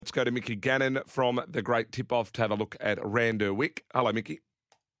Let's go to Mickey Gannon from the Great Tip-Off to have a look at Randwick. Hello, Mickey.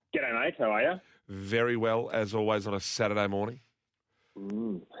 G'day, mate. How are you? Very well, as always, on a Saturday morning.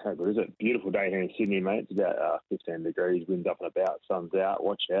 How good is it? Beautiful day here in Sydney, mate. It's about 15 degrees, winds up and about, sun's out.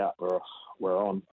 Watch out. We're on.